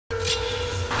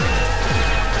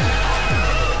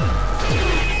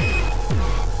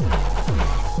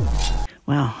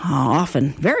Well,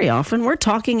 often, very often, we're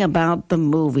talking about the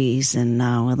movies, and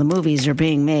the movies are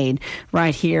being made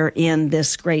right here in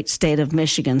this great state of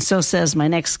Michigan. So says my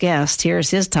next guest. Here's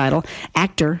his title: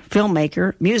 actor,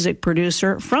 filmmaker, music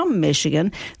producer from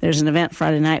Michigan. There's an event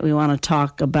Friday night we want to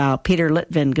talk about. Peter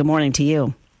Litvin, good morning to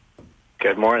you.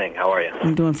 Good morning. How are you?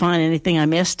 I'm doing fine. Anything I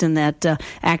missed in that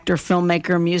actor,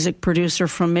 filmmaker, music producer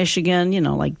from Michigan,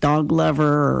 like dog lover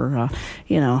or,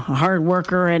 a hard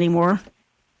worker anymore?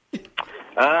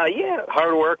 Yeah,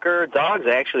 hard worker. Dogs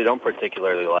I actually don't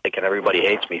particularly like, and everybody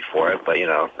hates me for it, but,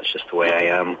 that's just the way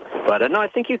I am. But, no, I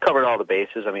think you covered all the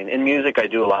bases. I mean, in music, I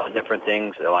do a lot of different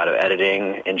things, a lot of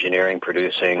editing, engineering,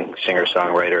 producing,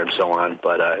 singer-songwriter, and so on.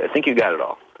 But I think you got it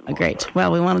all. Great.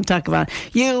 Well, we want to talk about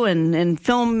you and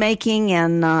filmmaking,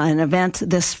 and an event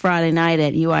this Friday night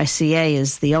at UICA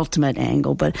is the ultimate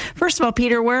angle. But first of all,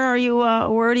 Peter, where do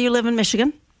you live in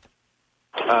Michigan?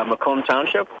 Macomb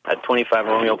Township at 25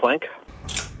 Romeo Plank.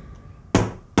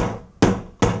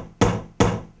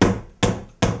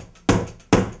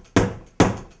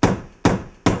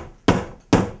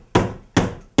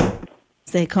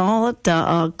 They call it,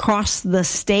 across the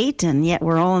state, and yet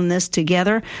we're all in this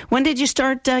together. When did you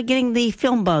start getting the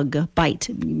film bug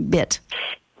bit?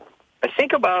 I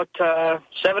think about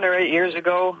 7 or 8 years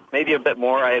ago, maybe a bit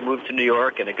more. I had moved to New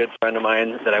York, and a good friend of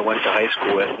mine that I went to high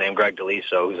school with named Greg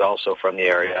DeLiso, who's also from the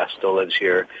area, still lives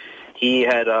here. He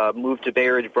had moved to Bay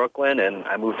Ridge, Brooklyn, and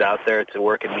I moved out there to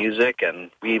work in music,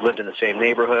 and we lived in the same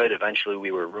neighborhood. Eventually,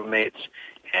 we were roommates,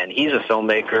 and he's a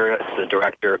filmmaker, the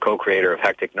director, co-creator of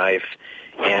Hectic Knife.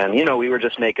 And, we were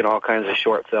just making all kinds of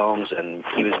short films, and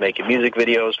he was making music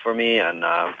videos for me, and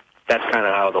that's kind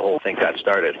of how the whole thing got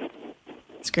started.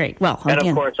 It's great. Well, and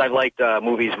of course, I've liked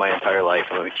movies my entire life.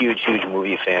 I'm a huge, huge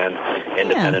movie fan,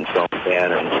 independent film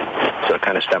fan, and so it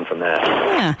kind of stemmed from that.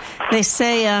 Yeah, they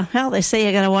say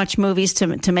you got to watch movies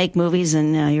to make movies,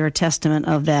 and you're a testament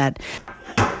of that.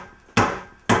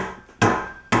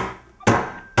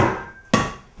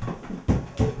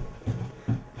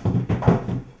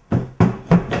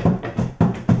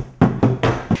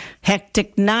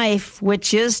 Hectic Knife,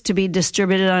 which is to be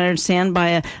distributed, I understand,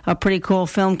 by a pretty cool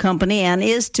film company, and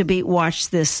is to be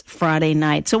watched this Friday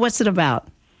night. So what's it about?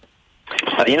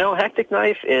 Hectic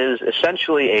Knife is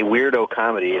essentially a weirdo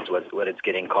comedy is what it's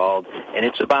getting called, and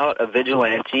it's about a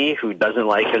vigilante who doesn't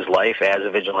like his life as a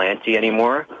vigilante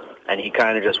anymore, and he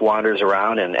kind of just wanders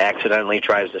around and accidentally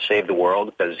tries to save the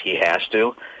world because he has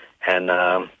to, and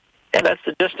that's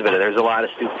the gist of it. There's a lot of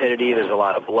stupidity, there's a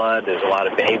lot of blood, there's a lot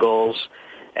of bagels,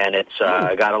 and it's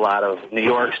got a lot of New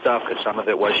York stuff because some of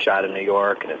it was shot in New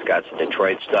York, and it's got some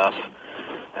Detroit stuff.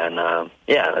 And,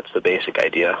 that's the basic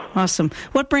idea. Awesome.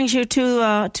 What brings you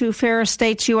to Ferris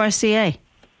State's UICA?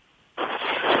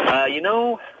 It's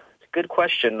a good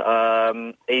question.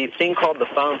 A thing called the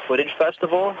Found Footage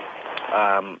Festival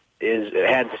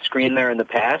had the screen there in the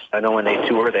past. I know when they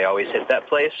tour, they always hit that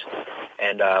place.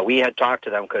 And we had talked to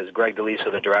them because Greg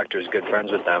DeLiso, the director, is good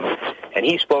friends with them. And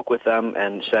he spoke with them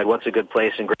and said, what's a good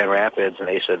place in Grand Rapids? And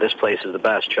they said, this place is the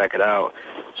best. Check it out.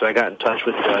 So I got in touch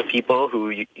with people who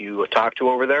you talked to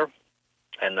over there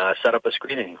and set up a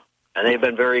screening. And they've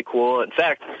been very cool. In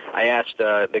fact, I asked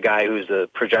the guy who's the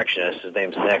projectionist, his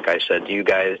name's Nick, I said, do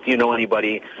you know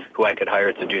anybody who I could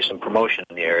hire to do some promotion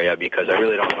in the area? Because I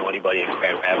really don't know anybody in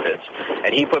Grand Rapids.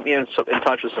 And he put me in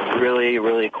touch with some really,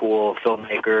 really cool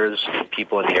filmmakers,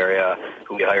 people in the area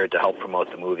who we hired to help promote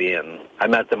the movie. And I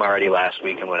met them already last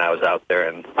week and when I was out there,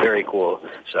 and very cool.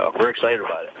 So we're excited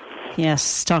about it.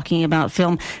 Yes, talking about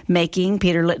filmmaking,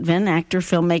 Peter Litvin, actor,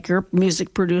 filmmaker,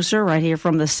 music producer, right here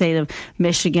from the state of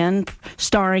Michigan,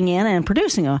 starring in and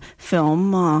producing a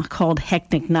film called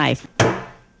Hectic Knife.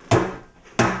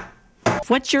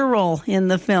 What's your role in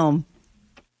the film?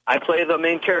 I play the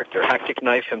main character, Hectic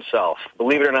Knife himself.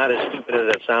 Believe it or not, as stupid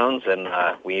as it sounds, and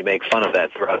we make fun of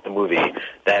that throughout the movie,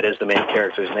 that is the main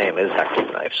character's name, is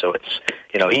Hectic Knife. So it's,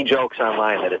 he jokes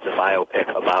online that it's a biopic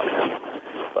about him.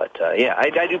 But,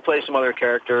 I do play some other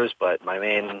characters, but my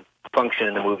main function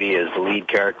in the movie is the lead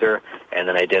character, and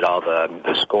then I did all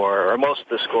the score, or most of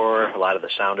the score, a lot of the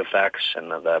sound effects, and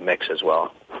the mix as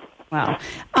well. Wow.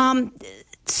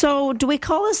 So do we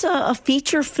call this a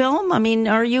feature film? I mean,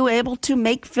 are you able to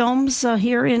make films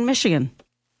here in Michigan?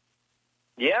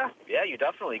 Yeah, you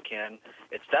definitely can.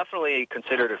 It's definitely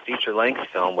considered a feature-length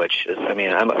film, which is, I'm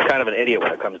kind of an idiot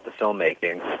when it comes to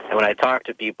filmmaking. And when I talk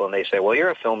to people and they say, well, you're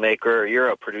a filmmaker, you're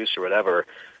a producer, whatever,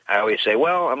 I always say,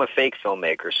 well, I'm a fake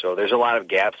filmmaker, so there's a lot of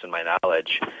gaps in my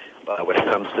knowledge when it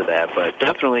comes to that. But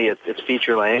definitely it's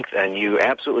feature-length, and you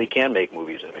absolutely can make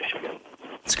movies in Michigan.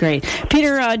 That's great.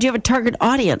 Peter, do you have a target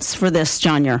audience for this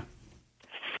genre?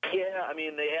 Yeah,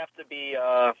 they have to be...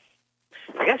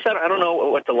 I guess I don't know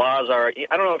what the laws are.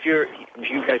 I don't know if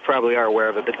you guys probably are aware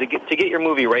of it, but to get your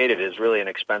movie rated is really an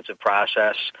expensive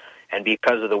process. And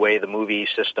because of the way the movie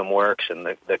system works and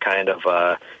the kind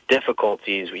of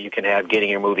difficulties you can have getting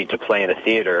your movie to play in a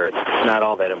theater, it's not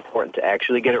all that important to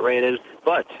actually get it rated.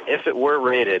 But if it were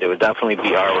rated, it would definitely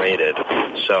be R-rated.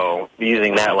 So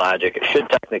using that logic, it should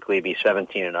technically be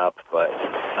 17 and up. But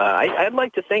I'd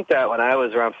like to think that when I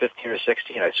was around 15 or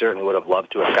 16, I certainly would have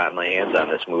loved to have gotten my hands on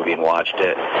this movie and watched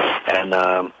it. And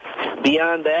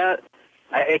beyond that,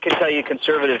 I can tell you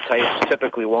conservative types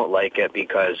typically won't like it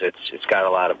because it's got a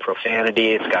lot of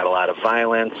profanity, it's got a lot of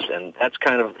violence, and that's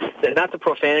kind of, not the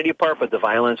profanity part, but the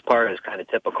violence part is kind of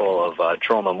typical of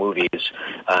trauma movies.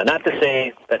 Not to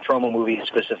say that trauma movies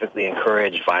specifically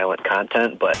encourage violent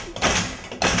content, but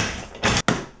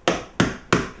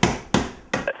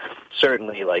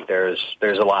certainly like there's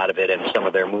a lot of it in some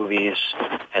of their movies,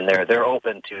 and they're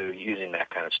open to using that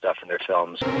kind of stuff in their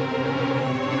films.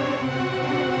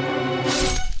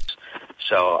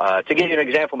 So to give you an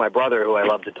example, my brother, who I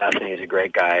love to death, and he's a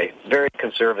great guy, very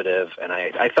conservative, and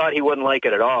I thought he wouldn't like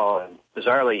it at all. And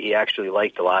bizarrely, he actually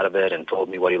liked a lot of it and told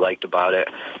me what he liked about it.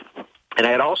 And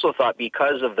I had also thought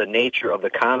because of the nature of the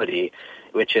comedy,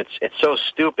 which it's so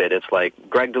stupid. It's like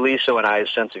Greg DeLiso and I's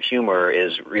sense of humor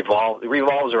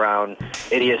revolves around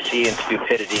idiocy and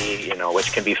stupidity,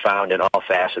 which can be found in all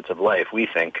facets of life, we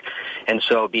think. And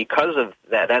so because of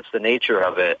that, that's the nature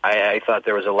of it. I thought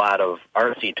there was a lot of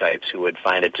artsy types who would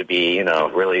find it to be,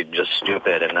 really just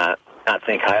stupid and not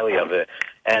think highly of it.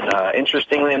 And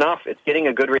interestingly enough, it's getting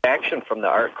a good reaction from the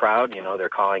art crowd. They're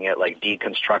calling it like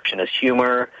deconstructionist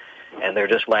humor, and they're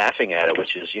just laughing at it,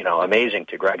 which is, amazing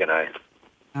to Greg and I.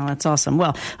 Oh, that's awesome.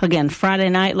 Well, again, Friday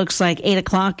night looks like 8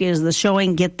 o'clock is the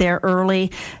showing. Get there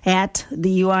early at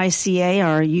the UICA,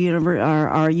 our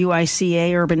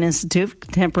UICA Urban Institute of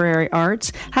Contemporary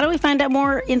Arts. How do we find out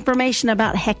more information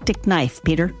about Hectic Knife,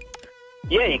 Peter?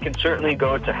 Yeah, you can certainly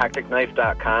go to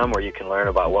hecticknife.com where you can learn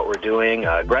about what we're doing.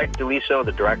 Greg DeLiso,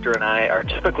 the director, and I are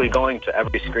typically going to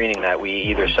every screening that we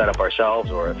either set up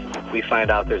ourselves, or if we find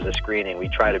out there's a screening, we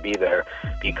try to be there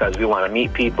because we want to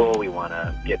meet people, we want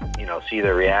to see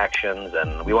their reactions,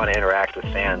 and we want to interact with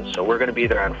fans. So we're going to be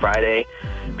there on Friday.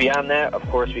 Beyond that, of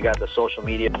course, we got the social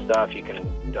media stuff. You can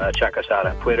check us out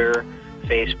on Twitter,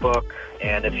 Facebook,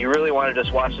 and if you really want to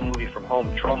just watch the movie from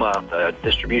home, Troma, the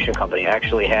distribution company,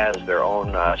 actually has their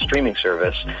own streaming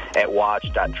service at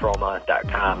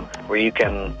watch.troma.com, where you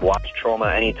can watch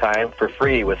Troma anytime for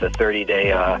free with a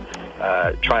 30-day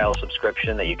trial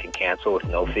subscription that you can cancel with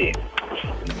no fee.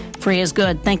 Free is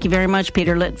good. Thank you very much,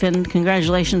 Peter Litvin.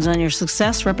 Congratulations on your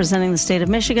success representing the state of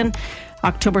Michigan.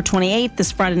 October 28th,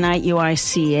 this Friday night,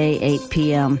 UICA, 8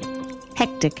 p.m.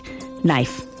 Hectic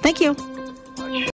Knife. Thank you.